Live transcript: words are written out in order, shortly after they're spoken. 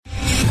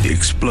The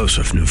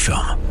explosive new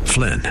film,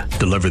 Flynn,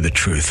 deliver the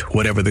truth,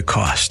 whatever the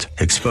cost,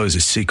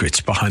 exposes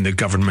secrets behind the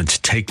government's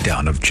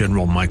takedown of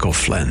General Michael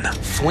Flynn.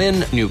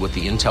 Flynn knew what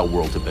the intel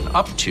world had been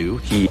up to.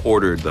 He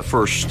ordered the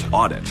first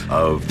audit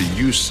of the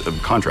use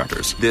of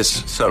contractors.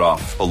 This set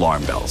off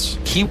alarm bells.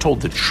 He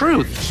told the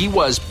truth. He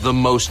was the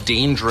most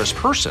dangerous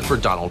person for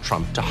Donald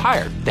Trump to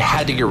hire. They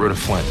had to get rid of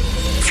Flynn.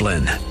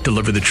 Flynn,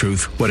 deliver the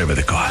truth, whatever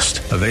the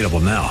cost. Available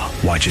now.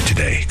 Watch it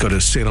today. Go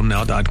to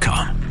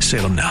salemnow.com.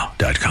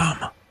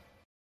 salemnow.com.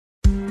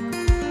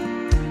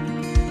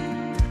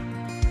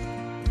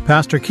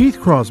 Pastor Keith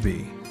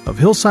Crosby of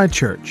Hillside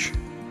Church.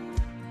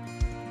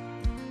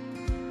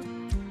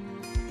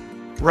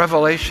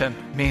 Revelation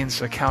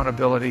means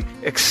accountability.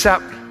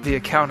 Accept the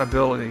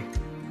accountability.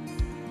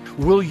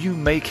 Will you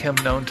make him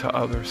known to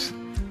others?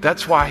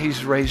 That's why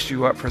he's raised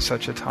you up for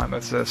such a time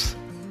as this.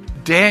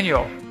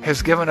 Daniel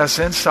has given us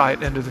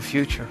insight into the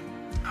future.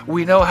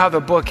 We know how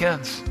the book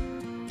ends.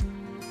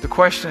 The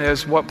question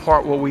is, what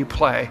part will we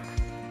play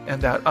in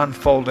that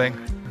unfolding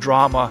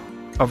drama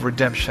of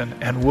redemption,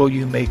 and will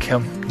you make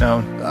him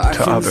known to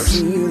others?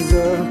 I can see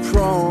the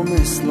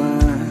promised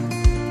land,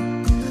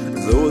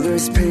 though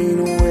there's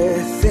pain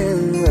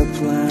within the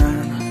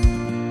plan.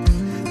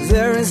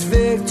 There is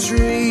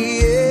victory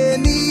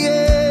in the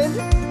end.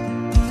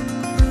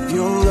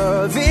 Your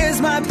love is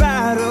my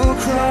battle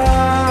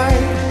cry,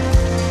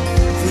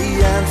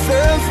 the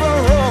answer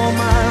for all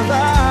my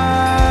life.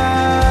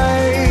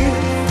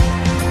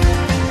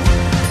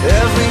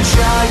 Every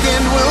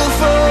giant will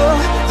fall,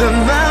 the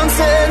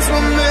mountains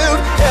will move,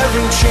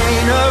 every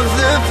chain of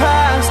the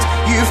past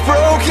you've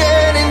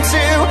broken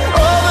into.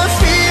 All the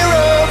fear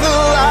of the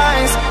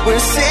lies,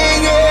 we're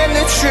singing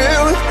the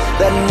truth,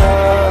 that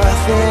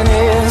nothing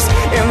is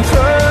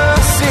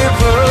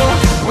impossible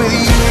with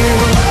you.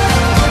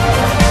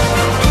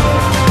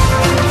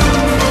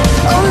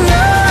 Oh,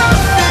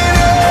 nothing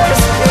is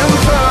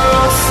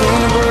impossible.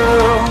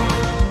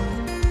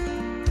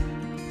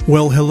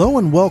 Well, hello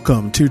and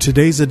welcome to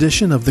today's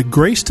edition of the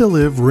Grace to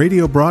Live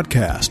radio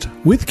broadcast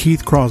with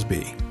Keith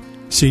Crosby,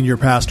 Senior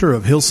Pastor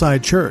of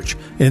Hillside Church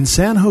in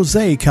San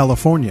Jose,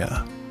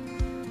 California.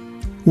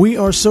 We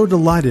are so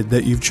delighted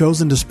that you've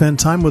chosen to spend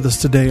time with us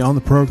today on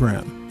the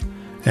program.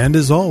 And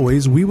as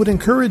always, we would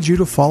encourage you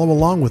to follow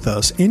along with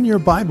us in your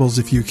Bibles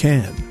if you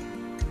can.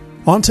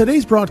 On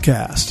today's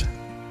broadcast,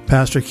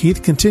 Pastor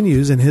Keith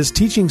continues in his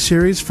teaching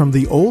series from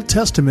the Old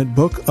Testament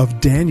book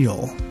of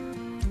Daniel.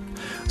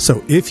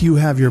 So if you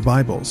have your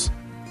Bibles,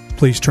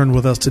 please turn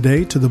with us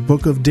today to the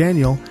book of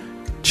Daniel,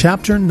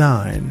 chapter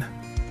 9.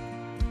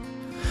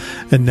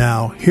 And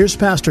now, here's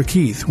Pastor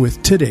Keith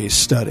with today's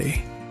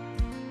study.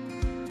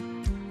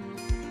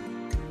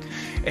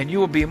 And you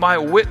will be my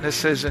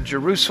witnesses in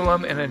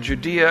Jerusalem and in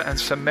Judea and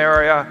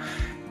Samaria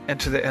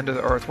and to the end of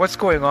the earth. What's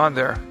going on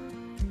there?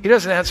 He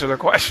doesn't answer their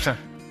question,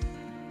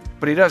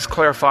 but he does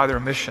clarify their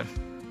mission.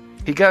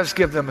 He does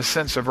give them a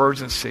sense of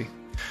urgency.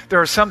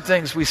 There are some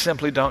things we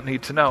simply don't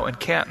need to know and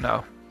can't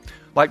know,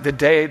 like the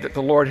day that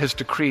the Lord has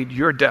decreed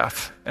your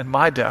death and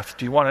my death.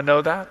 Do you want to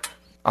know that?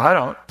 I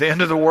don't. The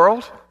end of the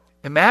world?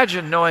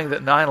 Imagine knowing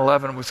that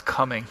 9/11 was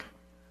coming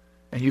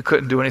and you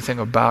couldn't do anything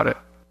about it.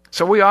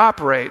 So we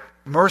operate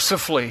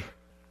mercifully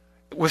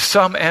with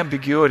some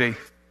ambiguity.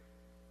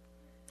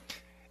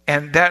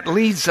 And that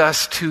leads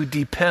us to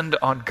depend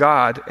on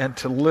God and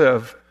to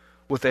live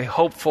with a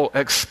hopeful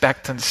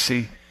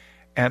expectancy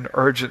and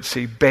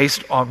urgency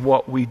based on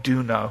what we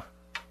do know.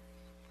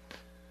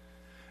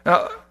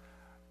 Now,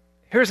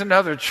 here's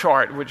another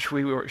chart which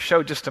we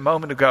showed just a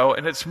moment ago,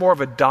 and it's more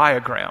of a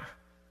diagram.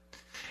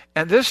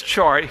 And this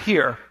chart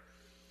here,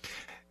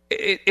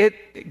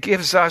 it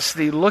gives us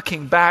the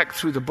looking back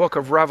through the book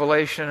of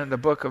Revelation and the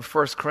book of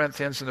 1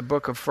 Corinthians and the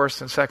book of 1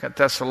 and 2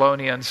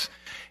 Thessalonians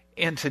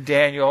into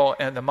Daniel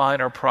and the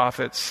minor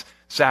prophets,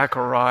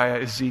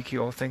 Zechariah,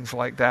 Ezekiel, things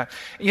like that.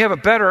 And you have a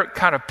better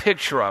kind of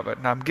picture of it,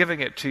 and I'm giving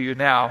it to you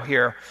now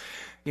here.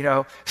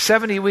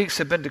 70 weeks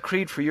have been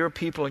decreed for your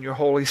people in your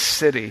holy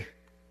city.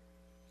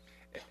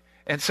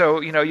 And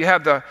so, you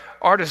have the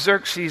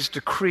Artaxerxes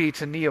decree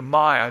to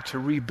Nehemiah to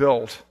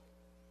rebuild.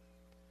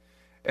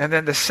 And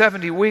then the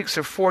 70 weeks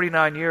of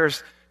 49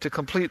 years to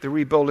complete the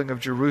rebuilding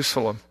of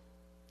Jerusalem.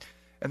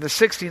 And the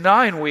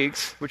 69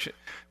 weeks, which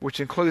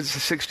includes the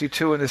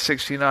 62 and the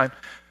 69,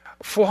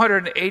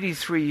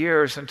 483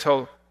 years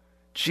until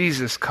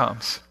Jesus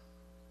comes.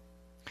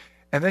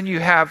 And then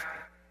you have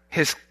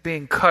his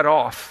being cut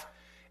off.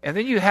 And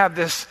then you have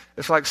this,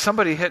 it's like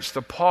somebody hits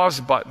the pause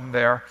button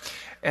there,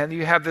 and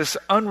you have this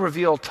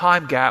unrevealed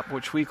time gap,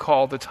 which we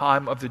call the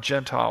time of the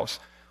Gentiles,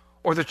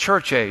 or the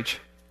church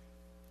age.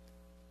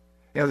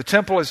 The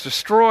temple is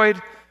destroyed,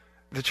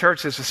 the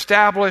church is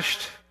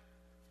established,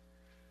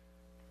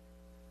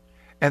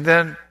 and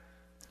then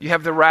you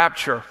have the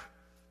rapture,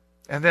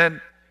 and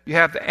then you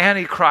have the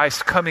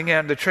Antichrist coming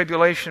in, the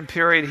tribulation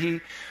period. He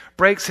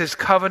breaks his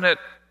covenant.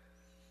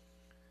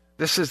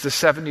 This is the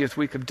 70th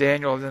week of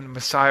Daniel, and then the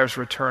Messiah's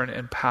return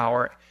in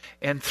power.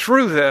 And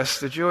through this,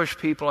 the Jewish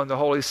people in the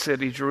holy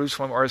city,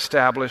 Jerusalem, are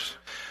established.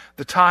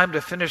 The time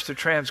to finish the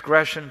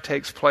transgression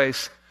takes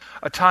place.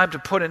 a time to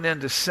put an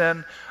end to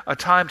sin, a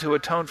time to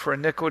atone for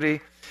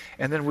iniquity,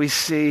 and then we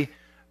see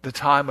the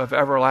time of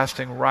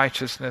everlasting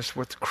righteousness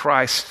with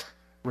Christ's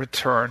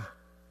return.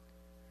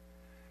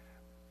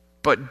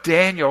 But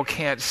Daniel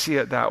can't see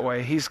it that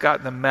way. He's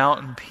got the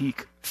mountain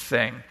peak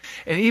thing.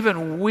 And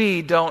even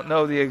we don't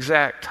know the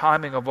exact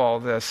timing of all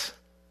this.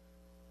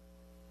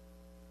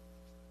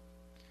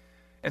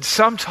 And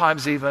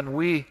sometimes even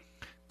we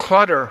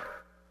clutter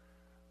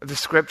the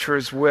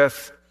scriptures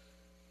with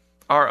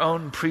our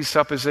own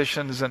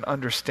presuppositions and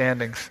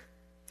understandings.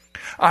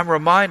 I'm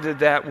reminded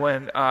that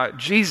when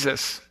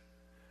Jesus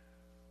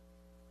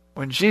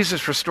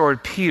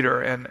restored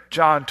Peter in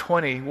John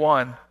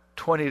 21,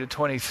 20 to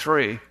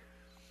 23,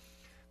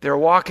 they're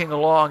walking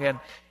along and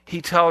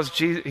he tells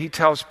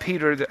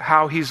Peter that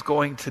how he's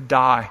going to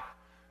die,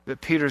 that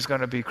Peter's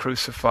going to be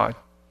crucified.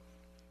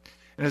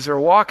 And as they're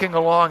walking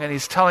along and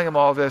he's telling him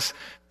all this,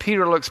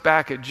 Peter looks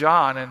back at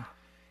John and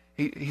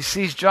he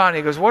sees John and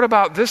he goes, "What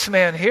about this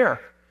man here?"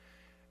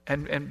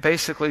 And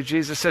basically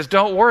Jesus says,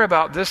 "Don't worry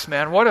about this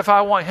man. What if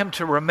I want him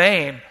to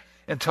remain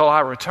until I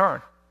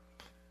return?"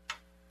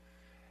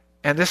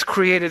 And this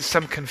created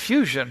some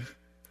confusion.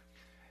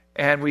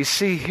 And we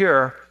see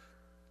here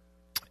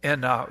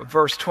in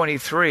verse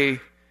 23,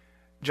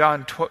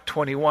 John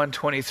 21,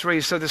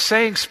 23, "So the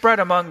saying spread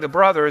among the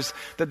brothers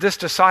that this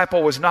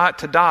disciple was not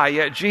to die,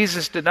 yet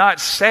Jesus did not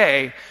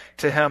say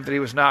to him that he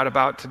was not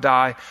about to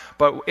die,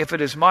 but if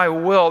it is my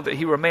will that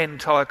he remain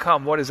until I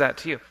come, what is that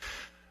to you?"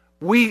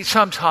 We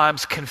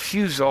sometimes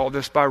confuse all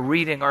this by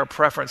reading our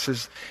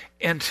preferences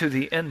into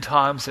the end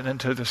times and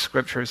into the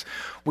scriptures.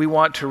 We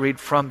want to read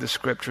from the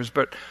scriptures,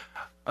 but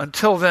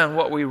until then,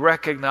 what we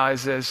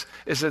recognize is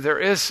that there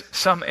is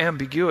some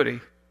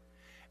ambiguity,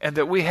 and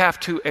that we have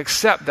to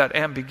accept that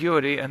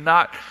ambiguity and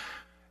not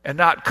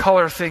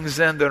color things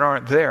in that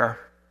aren't there.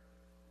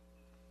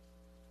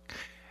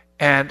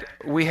 And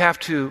we have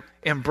to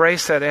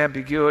embrace that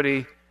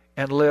ambiguity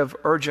and live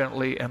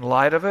urgently in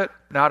light of it,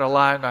 not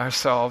allowing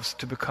ourselves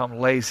to become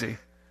lazy.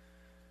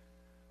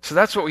 So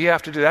that's what we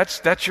have to do.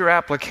 That's your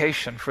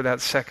application for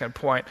that second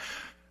point,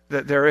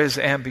 that there is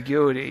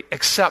ambiguity.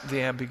 Accept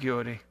the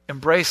ambiguity.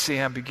 Embrace the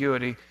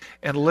ambiguity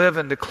and live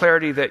in the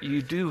clarity that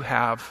you do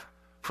have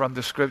from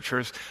the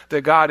scriptures,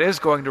 that God is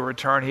going to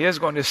return. He is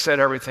going to set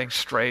everything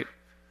straight.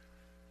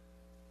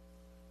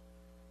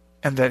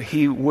 And that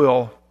he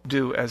will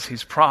do as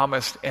he's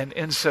promised, and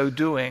in so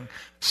doing,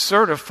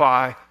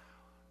 certify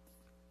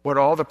what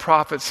all the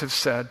prophets have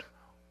said,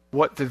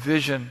 what the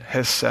vision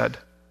has said,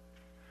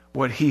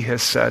 what he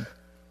has said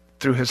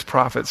through his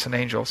prophets and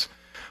angels.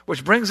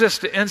 Which brings us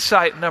to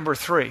insight number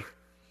 3.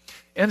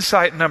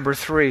 Insight number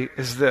 3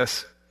 is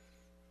this: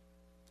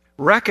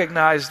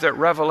 recognize that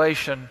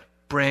revelation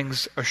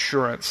brings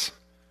assurance.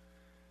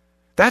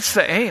 That's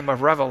the aim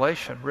of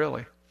revelation,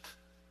 really.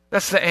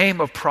 That's the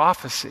aim of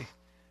prophecy,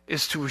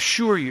 is to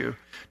assure you,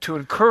 to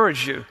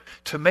encourage you,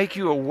 to make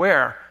you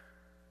aware,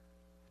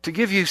 to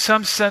give you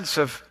some sense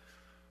of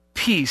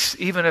peace,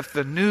 even if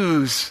the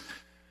news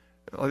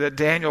that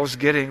Daniel's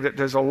getting, that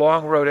there's a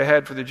long road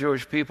ahead for the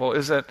Jewish people,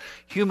 isn't,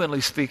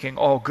 humanly speaking,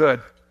 all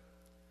good.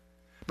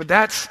 But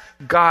that's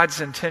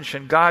God's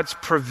intention, God's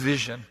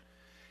provision.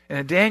 And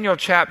in Daniel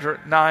chapter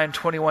 9,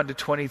 21 to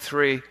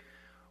 23,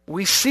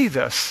 we see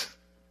this.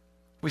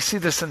 We see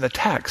this in the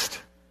text.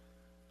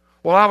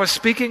 While I was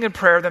speaking in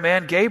prayer, the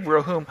man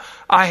Gabriel, whom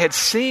I had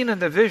seen in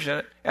the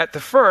vision at the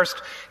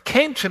first,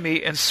 came to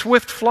me in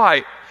swift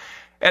flight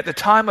at the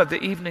time of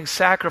the evening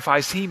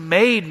sacrifice. He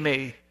made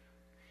me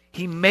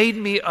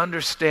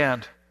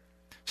understand,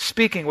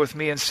 speaking with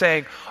me and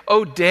saying,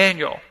 "O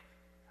Daniel,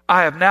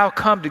 I have now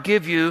come to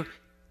give you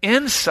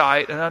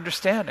insight and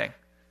understanding.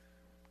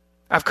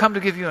 I've come to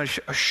give you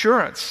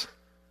assurance.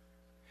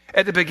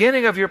 At the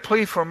beginning of your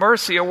plea for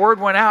mercy, a word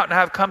went out, and I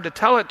have come to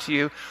tell it to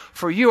you,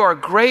 for you are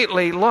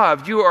greatly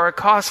loved. You are a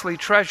costly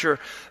treasure.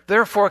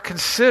 Therefore,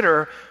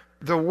 consider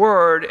the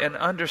word and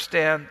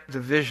understand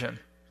the vision."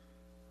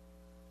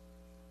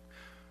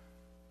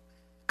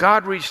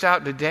 God reached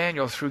out to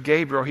Daniel through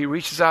Gabriel. He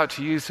reaches out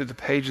to you through the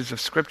pages of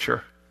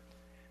Scripture.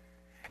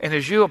 And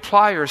as you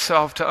apply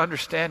yourself to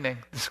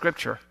understanding the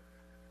Scripture,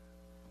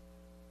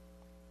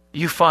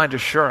 you find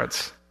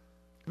assurance.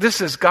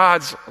 This is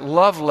God's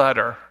love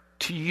letter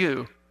to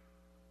you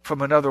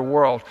from another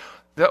world.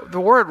 The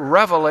word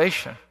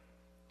revelation,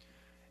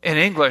 in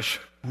English,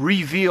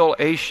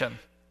 revelation.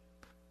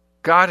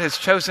 God has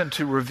chosen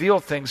to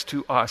reveal things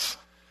to us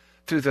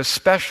through the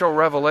special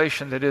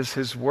revelation that is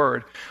his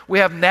word. We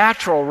have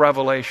natural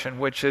revelation,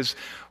 which is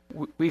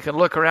we can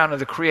look around at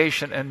the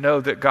creation and know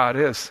that God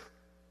is.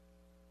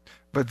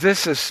 But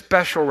this is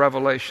special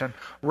revelation,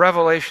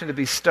 revelation to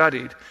be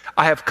studied.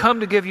 I have come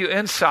to give you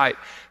insight.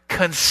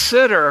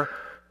 Consider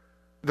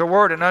the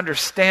word and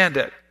understand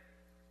it.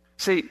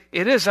 See,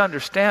 it is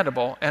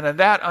understandable, and in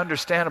that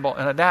understandable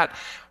and in that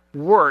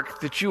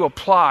work that you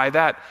apply,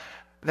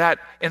 that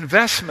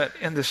investment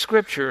in the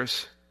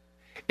scriptures,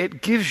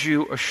 it gives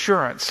you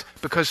assurance,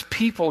 because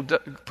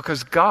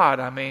God,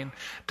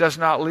 does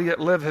not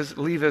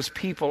leave his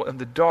people in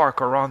the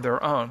dark or on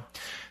their own.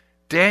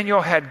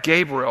 Daniel had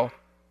Gabriel.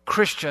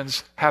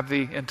 Christians have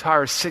the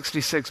entire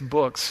 66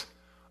 books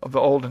of the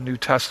Old and New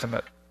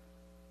Testament.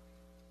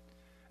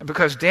 And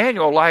because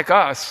Daniel, like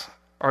us,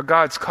 are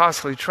God's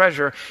costly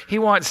treasure, he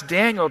wants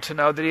Daniel to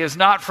know that he has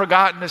not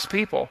forgotten his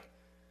people,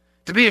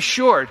 to be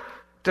assured,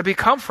 to be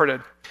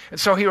comforted. And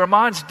so he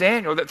reminds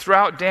Daniel that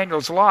throughout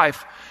Daniel's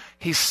life,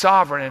 he's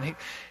sovereign, and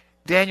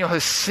Daniel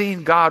has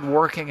seen God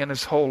working in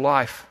his whole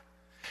life.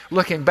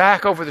 Looking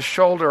back over the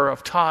shoulder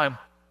of time,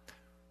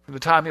 from the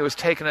time he was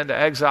taken into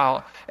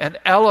exile and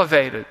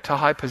elevated to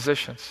high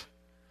positions.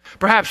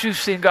 Perhaps you've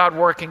seen God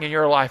working in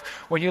your life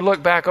when you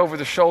look back over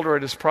the shoulder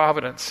at his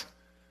providence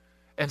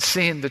and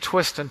seen the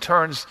twists and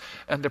turns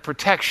and the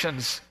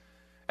protections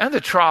and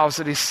the trials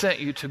that he sent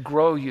you to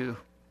grow you.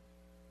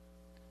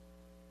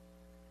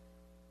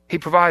 He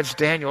provides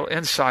Daniel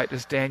insight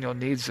as Daniel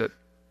needs it,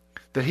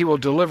 that he will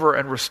deliver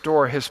and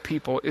restore his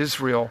people,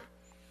 Israel.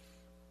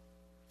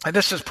 And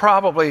this is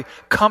probably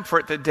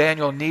comfort that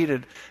Daniel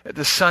needed at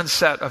the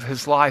sunset of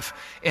his life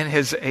in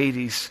his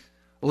 80s,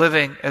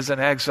 living as an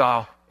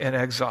exile in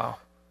exile.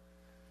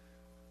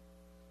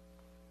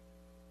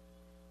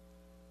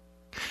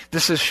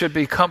 Should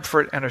be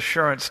comfort and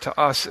assurance to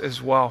us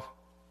as well,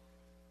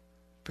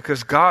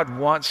 because God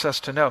wants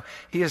us to know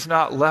he has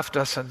not left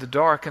us in the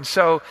dark. And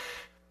so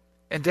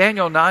in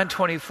Daniel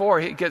 9:24,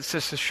 he gets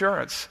this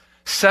assurance.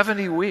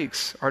 70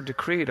 weeks are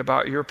decreed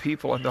about your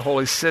people in the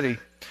holy city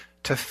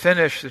to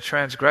finish the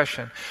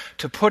transgression,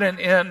 to put an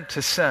end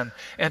to sin,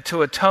 and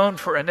to atone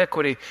for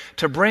iniquity,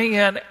 to bring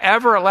in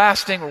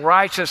everlasting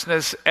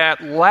righteousness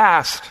at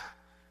last,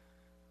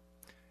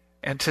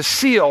 and to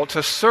seal,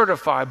 to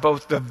certify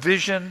both the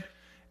vision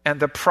and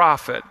the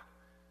prophet,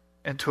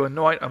 and to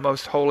anoint a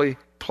most holy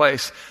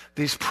place.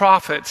 These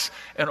prophets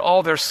and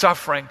all their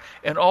suffering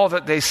and all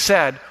that they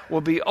said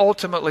will be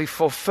ultimately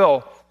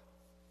fulfilled.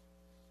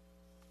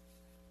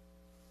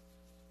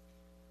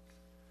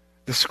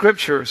 The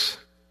Scriptures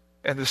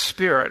and the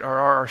Spirit are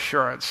our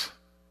assurance.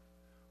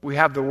 We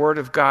have the Word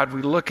of God.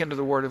 We look into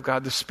the Word of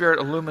God. The Spirit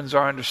illumines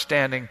our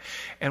understanding,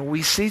 and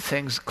we see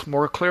things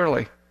more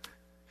clearly.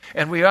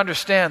 And we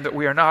understand that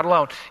we are not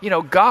alone. You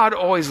know, God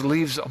always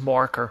leaves a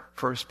marker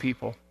for his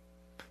people.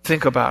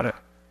 Think about it.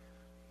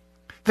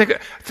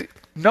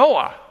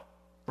 Noah,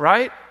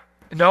 right?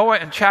 Noah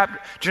in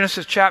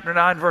Genesis chapter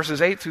 9,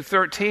 verses 8 through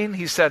 13,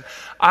 he said,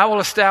 I will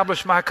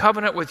establish my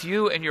covenant with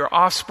you and your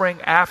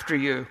offspring after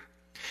you,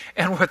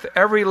 and with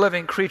every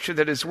living creature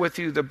that is with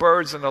you, the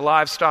birds and the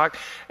livestock,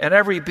 and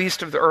every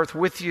beast of the earth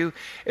with you,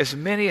 as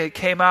many as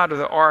came out of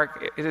the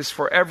ark, it is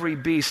for every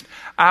beast.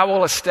 I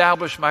will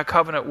establish my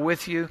covenant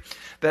with you,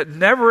 that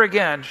never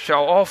again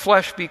shall all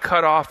flesh be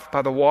cut off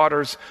by the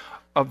waters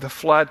of the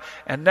flood,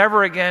 and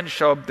never again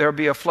shall there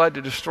be a flood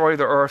to destroy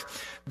the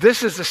earth.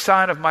 This is the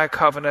sign of my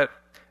covenant.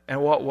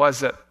 And what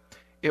was it?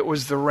 It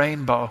was the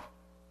rainbow.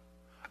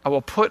 I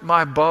will put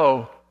my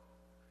bow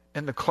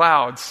in the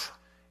clouds,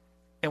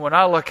 and when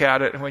I look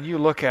at it, and when you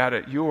look at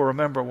it, you will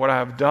remember what I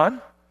have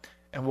done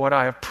and what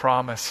I have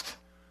promised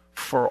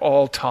for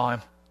all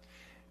time.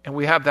 And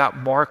we have that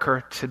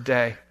marker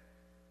today.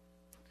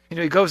 You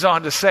know, he goes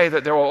on to say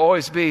that there will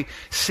always be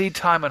seed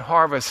time and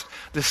harvest.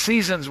 The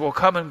seasons will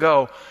come and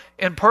go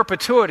in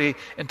perpetuity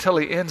until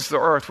he ends the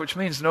earth, which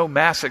means no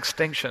mass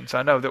extinctions.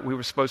 I know that we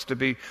were supposed to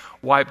be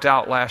wiped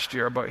out last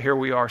year, but here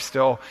we are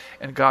still,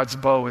 and God's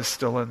bow is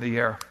still in the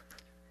air.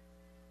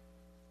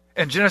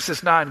 In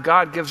Genesis 9,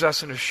 God gives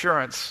us an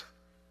assurance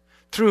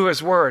through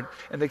his word.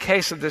 In the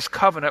case of this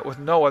covenant with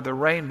Noah, the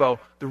rainbow,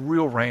 the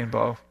real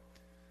rainbow.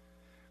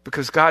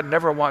 Because God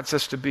never wants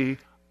us to be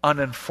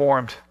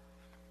uninformed.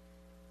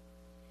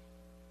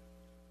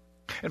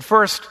 In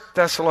 1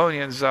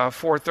 Thessalonians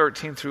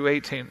 4:13 through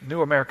 18,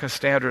 New American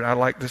Standard, I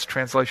like this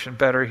translation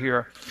better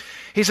here.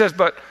 He says,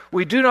 but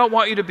we do not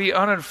want you to be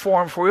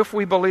uninformed, for if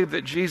we believe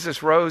that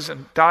Jesus rose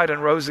and died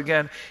and rose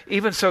again,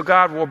 even so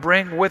God will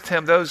bring with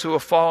him those who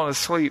have fallen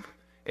asleep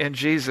in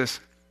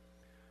Jesus.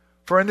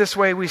 For in this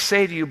way we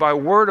say to you by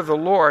word of the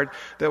Lord,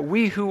 that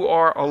we who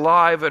are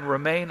alive and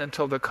remain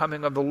until the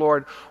coming of the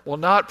Lord will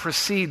not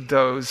precede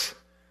those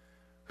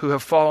who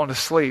have fallen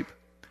asleep.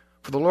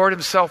 For the Lord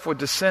himself would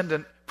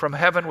descend from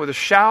heaven with a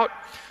shout,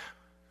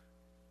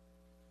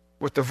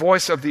 with the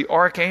voice of the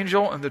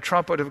archangel and the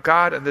trumpet of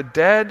God, and the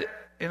dead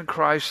in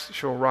Christ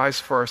shall rise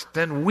first.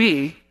 Then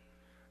we,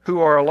 who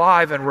are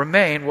alive and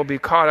remain, will be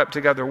caught up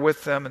together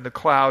with them in the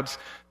clouds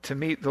to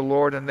meet the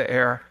Lord in the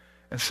air,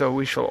 and so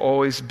we shall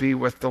always be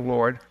with the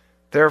Lord.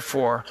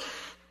 Therefore,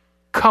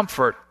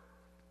 comfort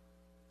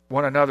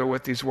one another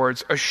with these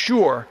words.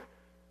 Assure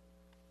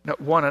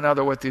one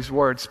another with these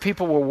words.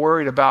 People were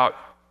worried about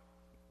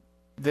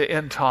the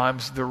end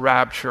times, the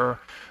rapture,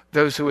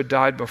 those who had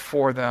died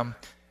before them,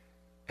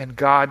 and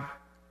God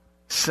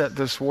sent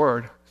this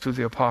word through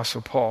the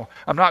Apostle Paul.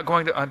 I'm not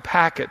going to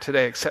unpack it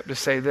today except to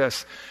say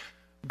this.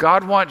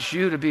 God wants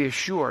you to be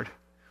assured.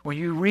 When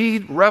you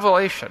read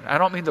Revelation, I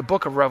don't mean the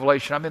book of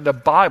Revelation, I mean the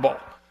Bible.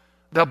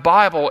 The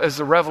Bible is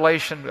the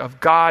revelation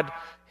of God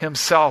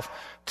himself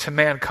to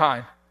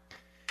mankind.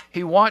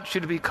 He wants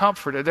you to be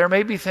comforted. There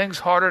may be things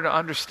harder to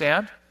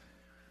understand.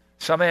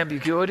 some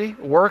ambiguity,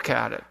 work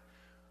at it.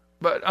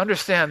 But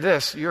understand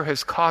this, you're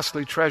his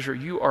costly treasure.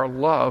 You are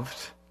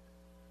loved.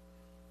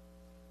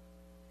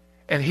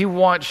 And he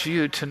wants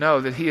you to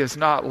know that he has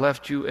not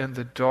left you in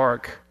the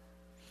dark.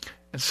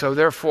 And so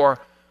therefore,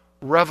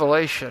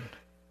 revelation,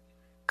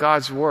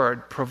 God's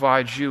word,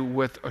 provides you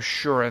with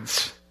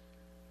assurance.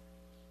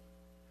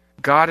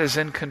 God is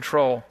in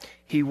control.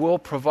 He will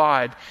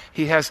provide.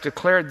 He has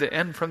declared the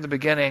end from the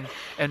beginning,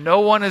 and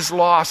no one is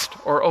lost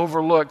or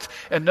overlooked,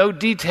 and no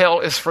detail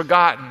is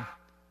forgotten.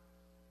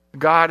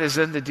 God is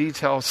in the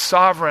details,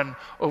 sovereign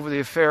over the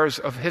affairs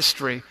of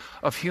history,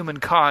 of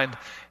humankind,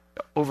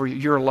 over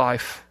your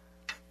life.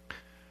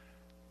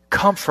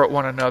 Comfort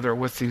one another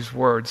with these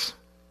words.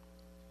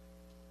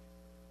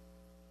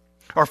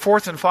 Our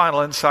fourth and final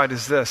insight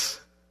is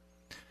this: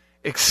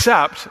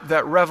 accept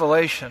that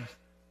revelation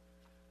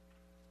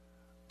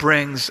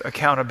brings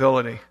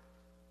accountability.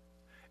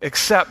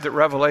 Accept that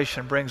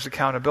revelation brings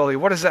accountability.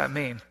 What does that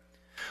mean?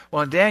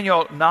 Well, in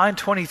Daniel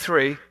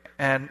 9:23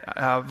 and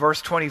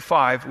verse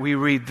 25, we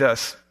read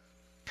this.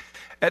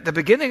 At the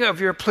beginning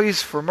of your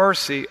pleas for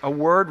mercy, a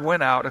word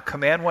went out, a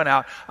command went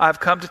out. I've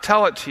come to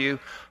tell it to you,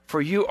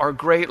 for you are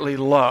greatly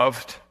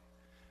loved.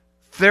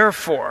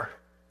 Therefore,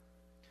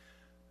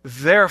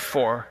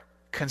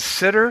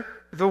 consider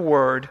the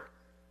word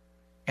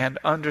and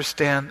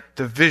understand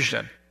the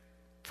vision.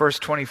 Verse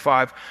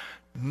 25,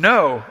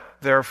 know,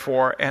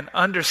 therefore, and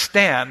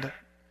understand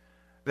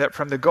that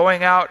from the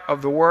going out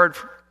of the word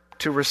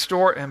to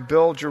restore and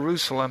build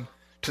Jerusalem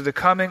to the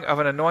coming of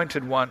an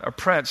anointed one, a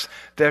prince,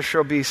 there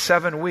shall be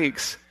 7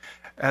 weeks.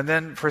 And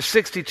then for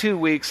 62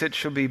 weeks it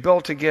shall be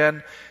built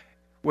again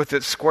with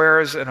its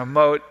squares and a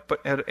moat, but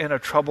in a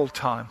troubled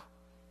time.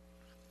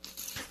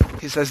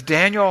 He says,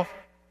 Daniel,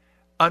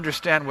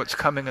 understand what's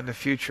coming in the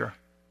future.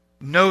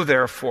 Know,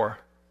 therefore,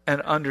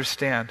 and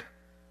understand.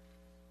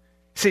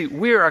 See,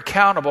 we are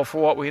accountable for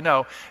what we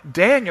know.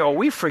 Daniel,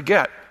 we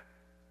forget.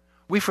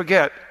 We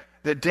forget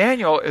that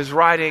Daniel is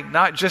writing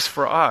not just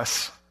for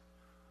us,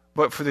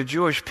 but for the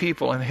Jewish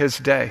people in his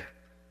day.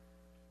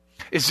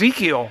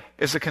 Ezekiel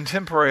is a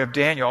contemporary of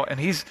Daniel, and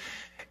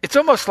it's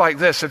almost like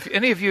this. If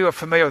any of you are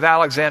familiar with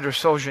Alexander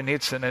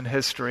Solzhenitsyn in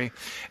history,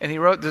 and he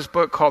wrote this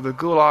book called The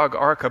Gulag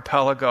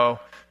Archipelago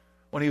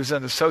when he was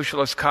in the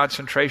socialist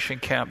concentration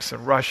camps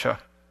in Russia.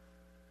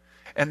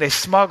 And they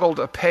smuggled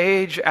a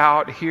page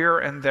out here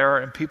and there,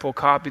 and people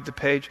copied the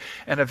page,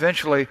 and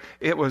eventually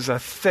it was a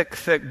thick,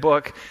 thick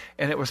book,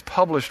 and it was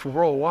published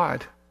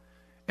worldwide.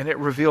 And it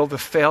revealed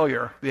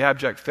the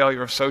abject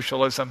failure of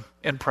socialism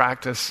in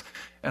practice,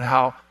 and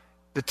how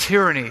the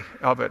tyranny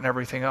of it and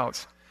everything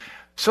else.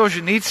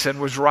 Solzhenitsyn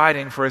was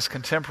writing for his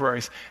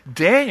contemporaries.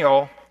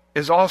 Daniel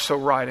is also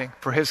writing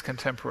for his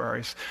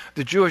contemporaries,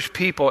 the Jewish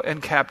people in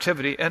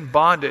captivity, in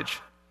bondage.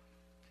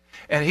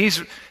 And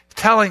he's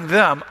telling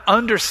them,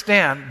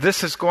 understand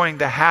this is going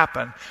to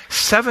happen.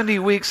 70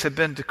 weeks have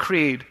been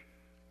decreed.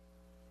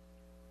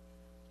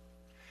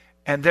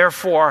 And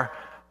therefore,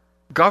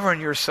 govern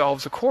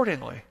yourselves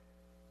accordingly.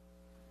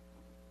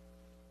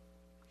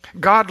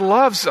 God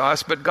loves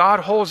us, but God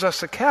holds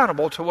us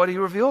accountable to what he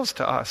reveals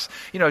to us.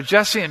 You know,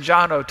 Jesse and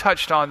Jono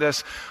touched on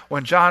this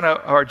when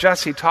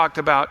Jesse talked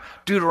about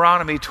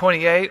Deuteronomy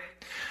 28.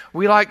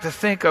 We like to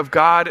think of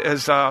God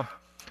as a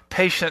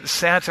patient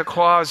Santa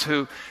Claus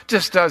who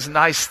just does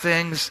nice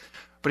things,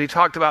 but he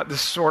talked about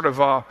this sort of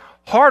a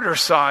harder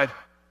side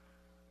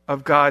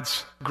of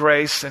God's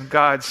grace and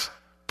God's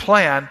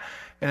plan.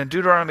 And in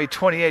Deuteronomy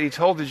 28, he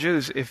told the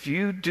Jews, if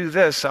you do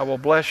this, I will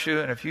bless you,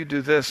 and if you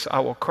do this,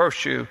 I will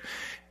curse you.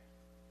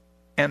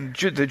 And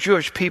the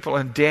Jewish people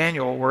in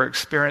Daniel were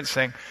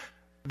experiencing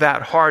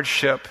that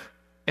hardship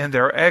in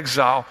their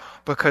exile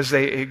because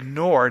they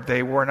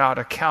were not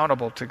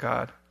accountable to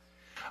God.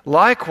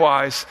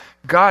 Likewise,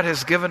 God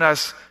has given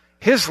us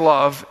his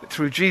love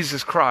through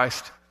Jesus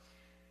Christ.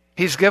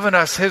 He's given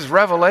us his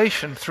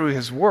revelation through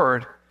his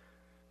word,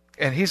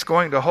 and he's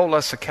going to hold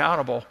us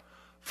accountable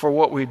for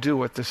what we do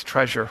with this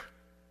treasure.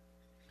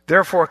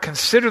 Therefore,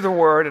 consider the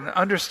word and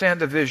understand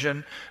the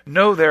vision.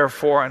 Know,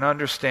 therefore, and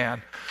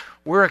understand.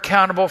 We're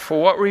accountable for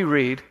what we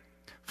read,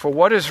 for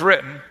what is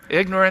written.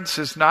 Ignorance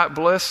is not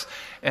bliss,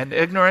 and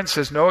ignorance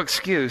is no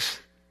excuse.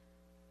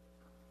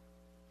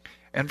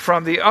 And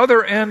from the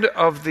other end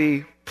of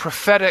the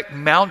prophetic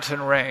mountain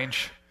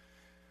range,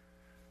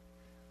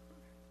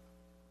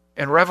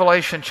 in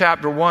Revelation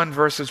chapter 1,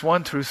 verses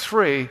 1 through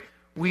 3,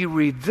 we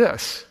read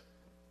this,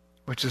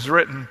 which is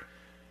written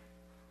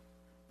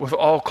with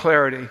all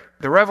clarity.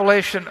 The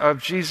revelation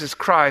of Jesus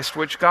Christ,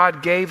 which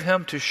God gave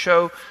him to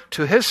show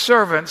to his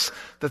servants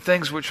the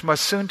things which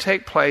must soon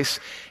take place,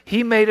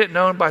 he made it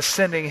known by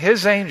sending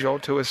his angel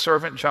to his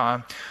servant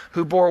John,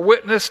 who bore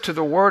witness to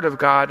the word of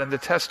God and the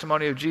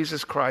testimony of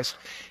Jesus Christ,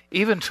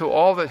 even to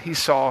all that he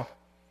saw.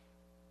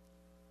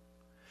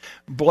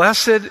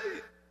 Blessed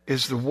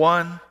is the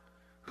one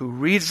who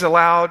reads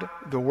aloud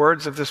the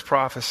words of this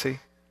prophecy,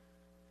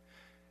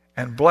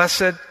 and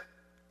blessed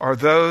are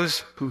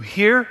those who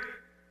hear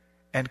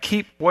and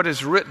keep what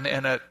is written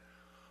in it,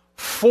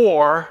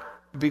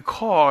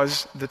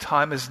 because the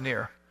time is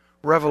near.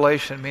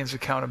 Revelation means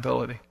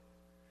accountability.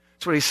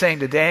 That's what he's saying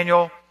to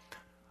Daniel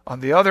on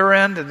the other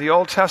end in the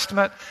Old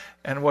Testament,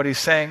 and what he's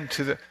saying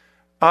to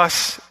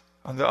us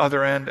on the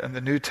other end in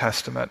the New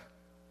Testament.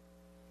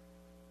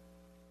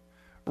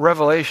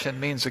 Revelation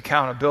means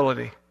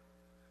accountability.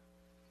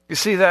 You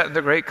see that in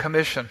the Great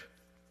Commission.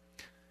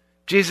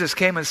 Jesus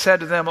came and said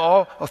to them,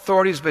 all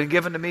authority has been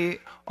given to me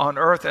on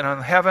earth and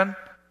on heaven.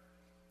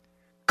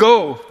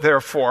 Go,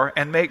 therefore,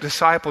 and make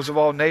disciples of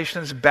all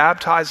nations,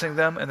 baptizing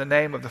them in the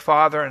name of the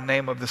Father, in the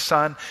name of the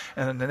Son,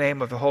 and in the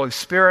name of the Holy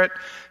Spirit,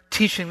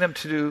 teaching them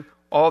to do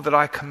all that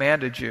I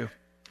commanded you.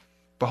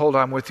 Behold,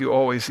 I'm with you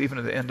always, even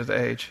to the end of the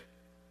age.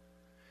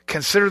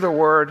 Consider the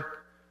word,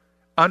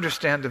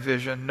 understand the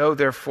vision, know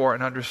therefore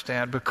and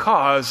understand,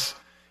 because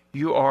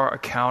you are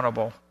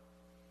accountable.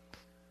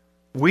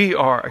 We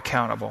are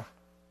accountable.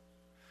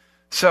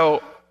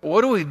 So,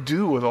 what do we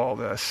do with all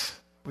this?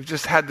 We've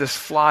just had this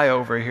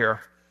flyover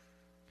here.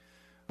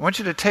 I want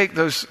you to take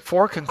those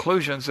 4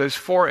 conclusions, those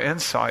 4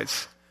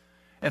 insights,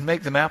 and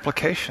make them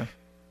application.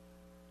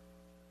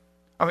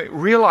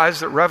 Realize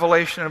that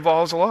revelation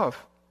involves love.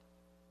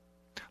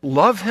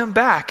 Love him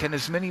back in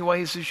as many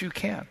ways as you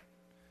can.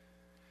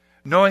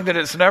 Knowing that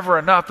it's never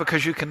enough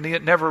because you can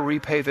never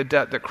repay the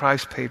debt that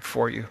Christ paid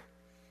for you.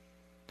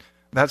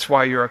 That's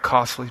why you're a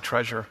costly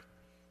treasure.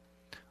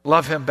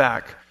 Love him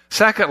back.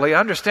 Secondly,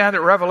 understand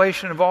that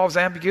revelation involves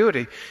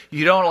ambiguity.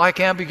 You don't like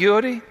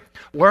ambiguity?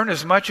 Learn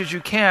as much as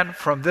you can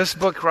from this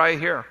book right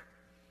here.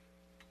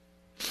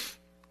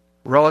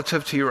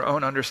 Relative to your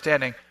own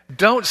understanding.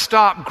 Don't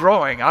stop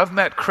growing. I've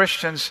met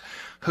Christians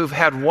who've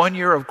had 1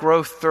 year of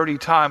growth 30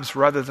 times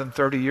rather than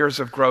 30 years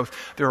of growth.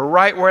 They're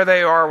right where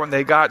they are when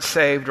they got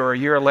saved or a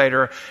year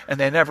later, and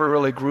they never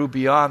really grew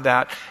beyond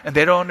that. And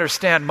they don't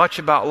understand much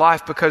about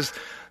life because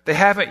they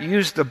haven't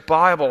used the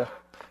Bible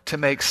to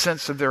make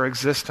sense of their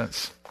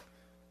existence.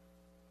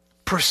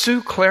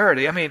 Pursue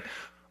clarity.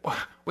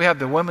 We have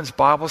the women's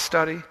Bible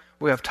study.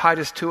 We have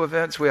Titus 2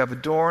 events. We have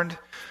Adorned.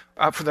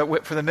 For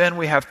the men,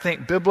 we have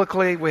Think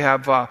Biblically. We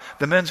have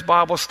the men's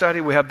Bible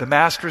study. We have the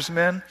Master's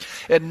Men.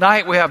 At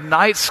night, we have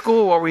night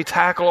school where we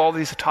tackle all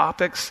these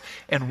topics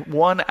in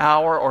 1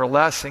 hour or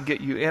less and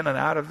get you in and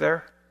out of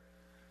there.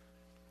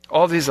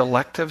 All these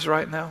electives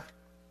right now.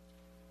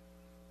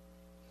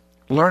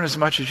 Learn as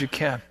much as you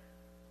can.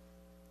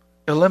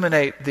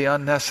 Eliminate the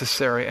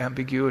unnecessary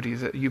ambiguity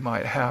that you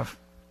might have.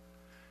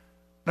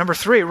 Number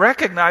 3,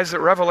 recognize that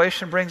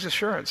revelation brings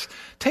assurance.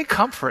 Take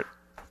comfort.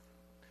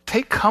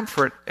 Take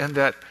comfort in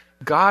that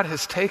God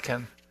has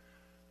taken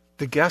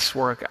the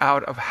guesswork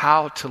out of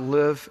how to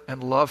live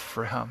and love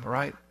for him,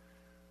 right?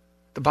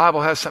 The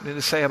Bible has something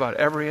to say about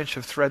every inch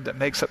of thread that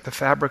makes up the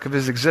fabric of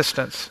his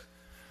existence.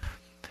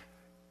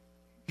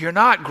 You're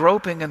not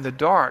groping in the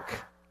dark.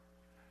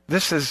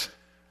 This is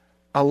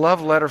a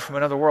love letter from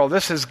another world.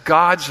 This is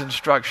God's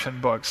instruction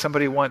book.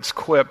 Somebody once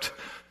quipped,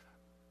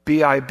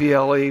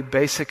 BIBLE,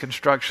 basic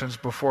instructions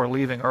before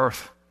leaving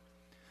earth.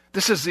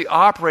 This is the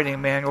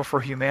operating manual for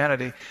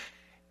humanity.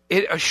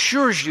 It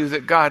assures you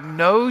that God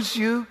knows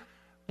you,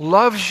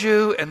 loves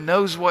you, and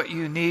knows what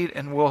you need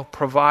and will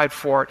provide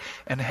for it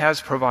and has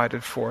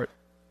provided for it.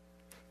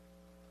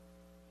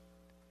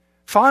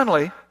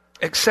 Finally,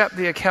 accept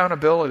the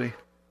accountability.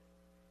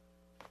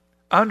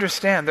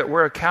 Understand that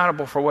we're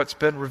accountable for what's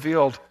been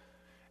revealed,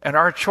 and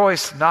our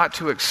choice not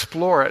to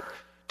explore it,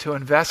 to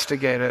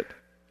investigate it,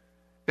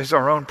 is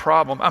our own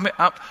problem.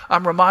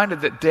 I'm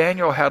reminded that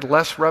Daniel had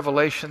less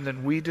revelation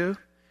than we do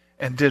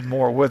and did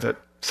more with it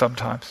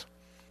sometimes.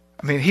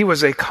 He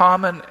was a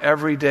common,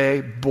 everyday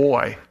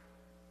boy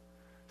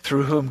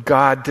through whom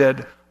God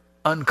did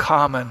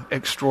uncommon,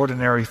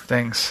 extraordinary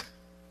things.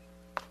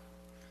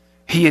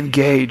 He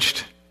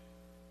engaged.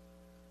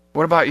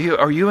 What about you?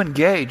 Are you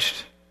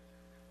engaged?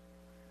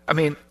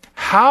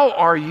 How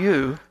are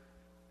you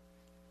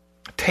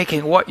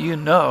taking what you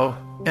know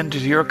into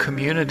your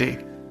community?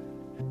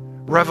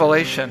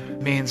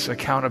 Revelation means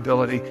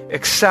accountability.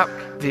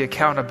 Accept the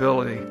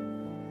accountability.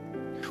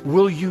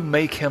 Will you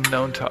make him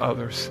known to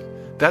others?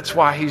 That's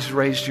why he's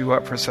raised you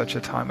up for such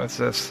a time as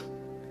this.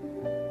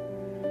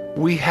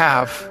 We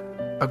have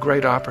a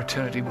great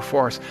opportunity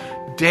before us.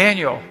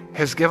 Daniel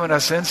has given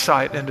us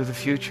insight into the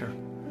future.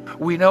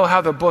 We know how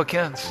the book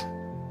ends.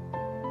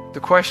 The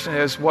question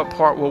is, what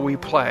part will we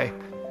play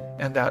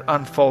in that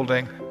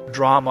unfolding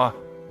drama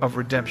of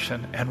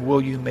redemption, and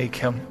will you make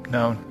him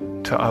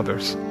known to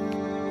others?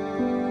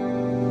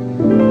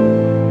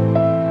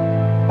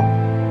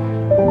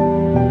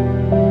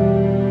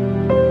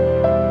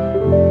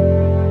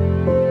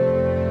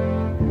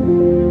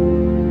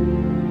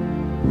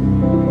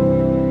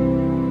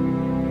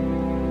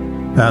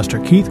 Pastor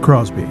Keith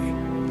Crosby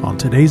on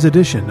today's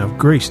edition of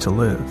Grace to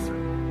Live.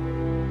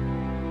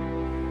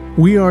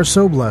 We are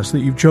so blessed that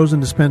you've chosen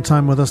to spend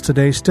time with us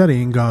today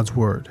studying God's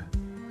Word.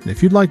 And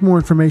if you'd like more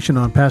information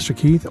on Pastor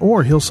Keith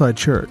or Hillside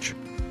Church,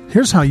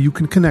 here's how you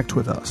can connect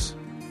with us.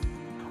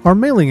 Our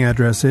mailing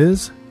address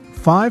is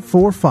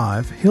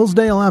 545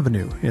 Hillsdale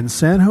Avenue in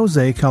San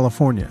Jose,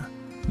 California,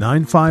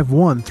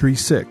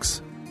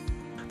 95136.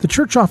 The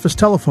church office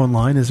telephone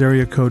line is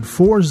area code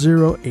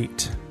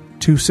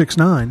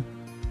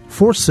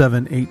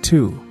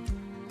 408-269-4782.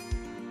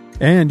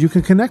 And you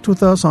can connect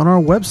with us on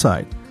our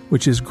website,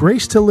 which is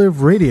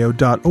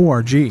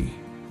gracetoliveradio.org.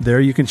 There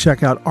you can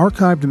check out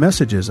archived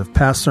messages of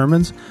past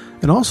sermons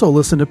and also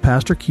listen to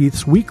Pastor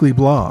Keith's weekly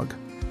blog.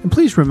 And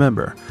please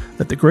remember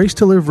that the Grace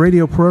to Live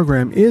radio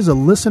program is a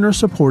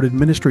listener-supported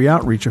ministry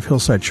outreach of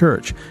Hillside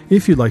Church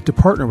if you'd like to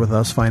partner with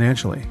us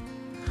financially.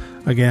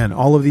 Again,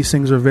 all of these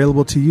things are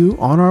available to you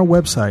on our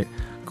website,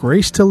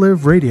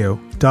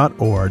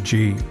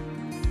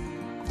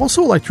 gracetoliveradio.org.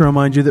 Also, I'd like to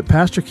remind you that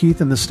Pastor Keith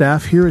and the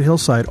staff here at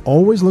Hillside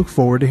always look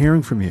forward to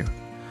hearing from you.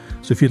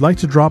 So if you'd like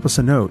to drop us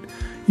a note,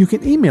 you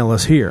can email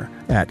us here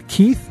at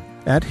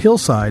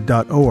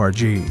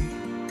keith@hillside.org.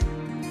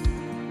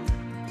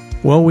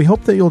 Well, we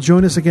hope that you'll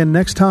join us again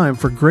next time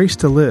for Grace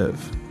to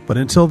Live. But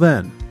until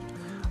then,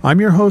 I'm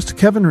your host,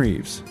 Kevin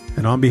Reeves,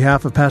 and on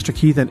behalf of Pastor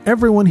Keith and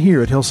everyone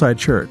here at Hillside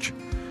Church,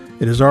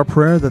 it is our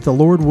prayer that the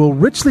Lord will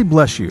richly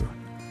bless you.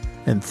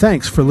 And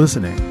thanks for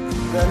listening.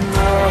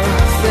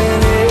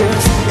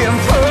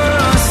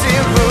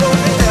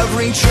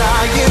 Every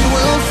giant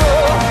will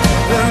fall,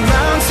 the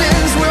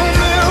mountains will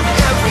move,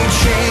 every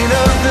chain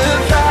of the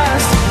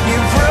past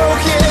you've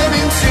broken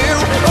into.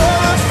 All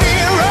the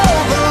fear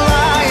of the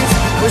lies,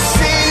 we're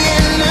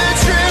seeing the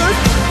truth,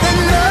 that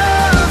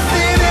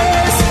nothing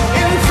is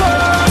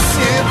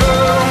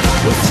impossible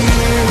with you.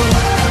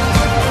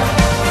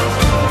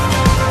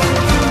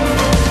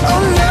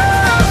 Oh,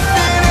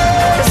 nothing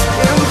is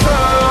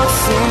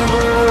impossible.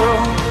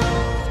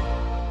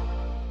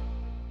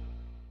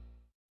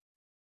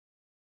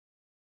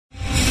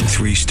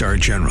 3-star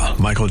General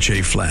Michael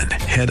J. Flynn,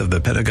 head of the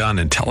Pentagon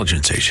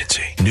Intelligence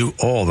Agency, knew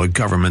all the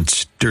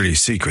government's dirty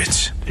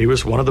secrets. He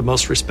was one of the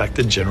most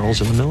respected generals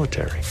in the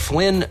military.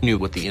 Flynn knew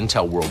what the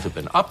intel world had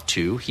been up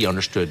to. He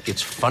understood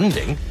its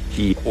funding.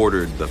 He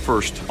ordered the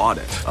first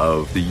audit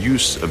of the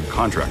use of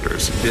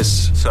contractors.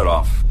 This set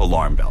off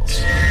alarm bells.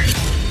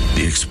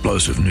 The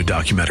explosive new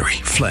documentary,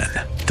 Flynn,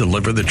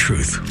 Deliver the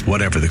Truth,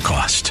 Whatever the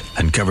Cost,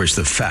 uncovers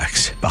the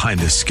facts behind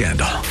this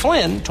scandal.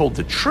 Flynn told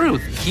the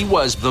truth. He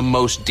was the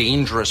most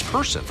dangerous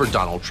person for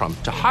Donald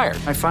Trump to hire.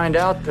 I find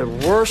out the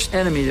worst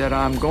enemy that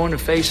I'm going to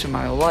face in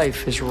my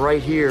life is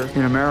right here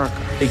in America.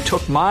 They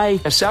took my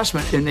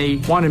assessment and they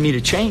wanted me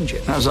to change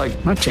it. And I was like,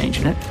 I'm not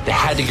changing it. They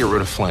had to get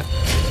rid of Flynn.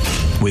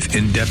 With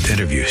in-depth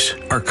interviews,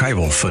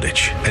 archival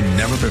footage, and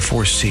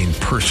never-before-seen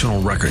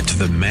personal records of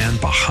the man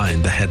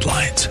behind the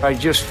headlines. I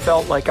just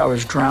felt like I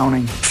was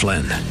drowning.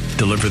 Flynn,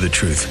 Deliver the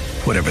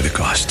Truth, Whatever the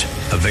Cost.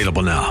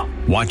 Available now.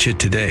 Watch it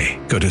today.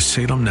 Go to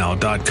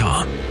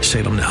salemnow.com.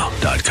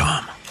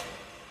 salemnow.com.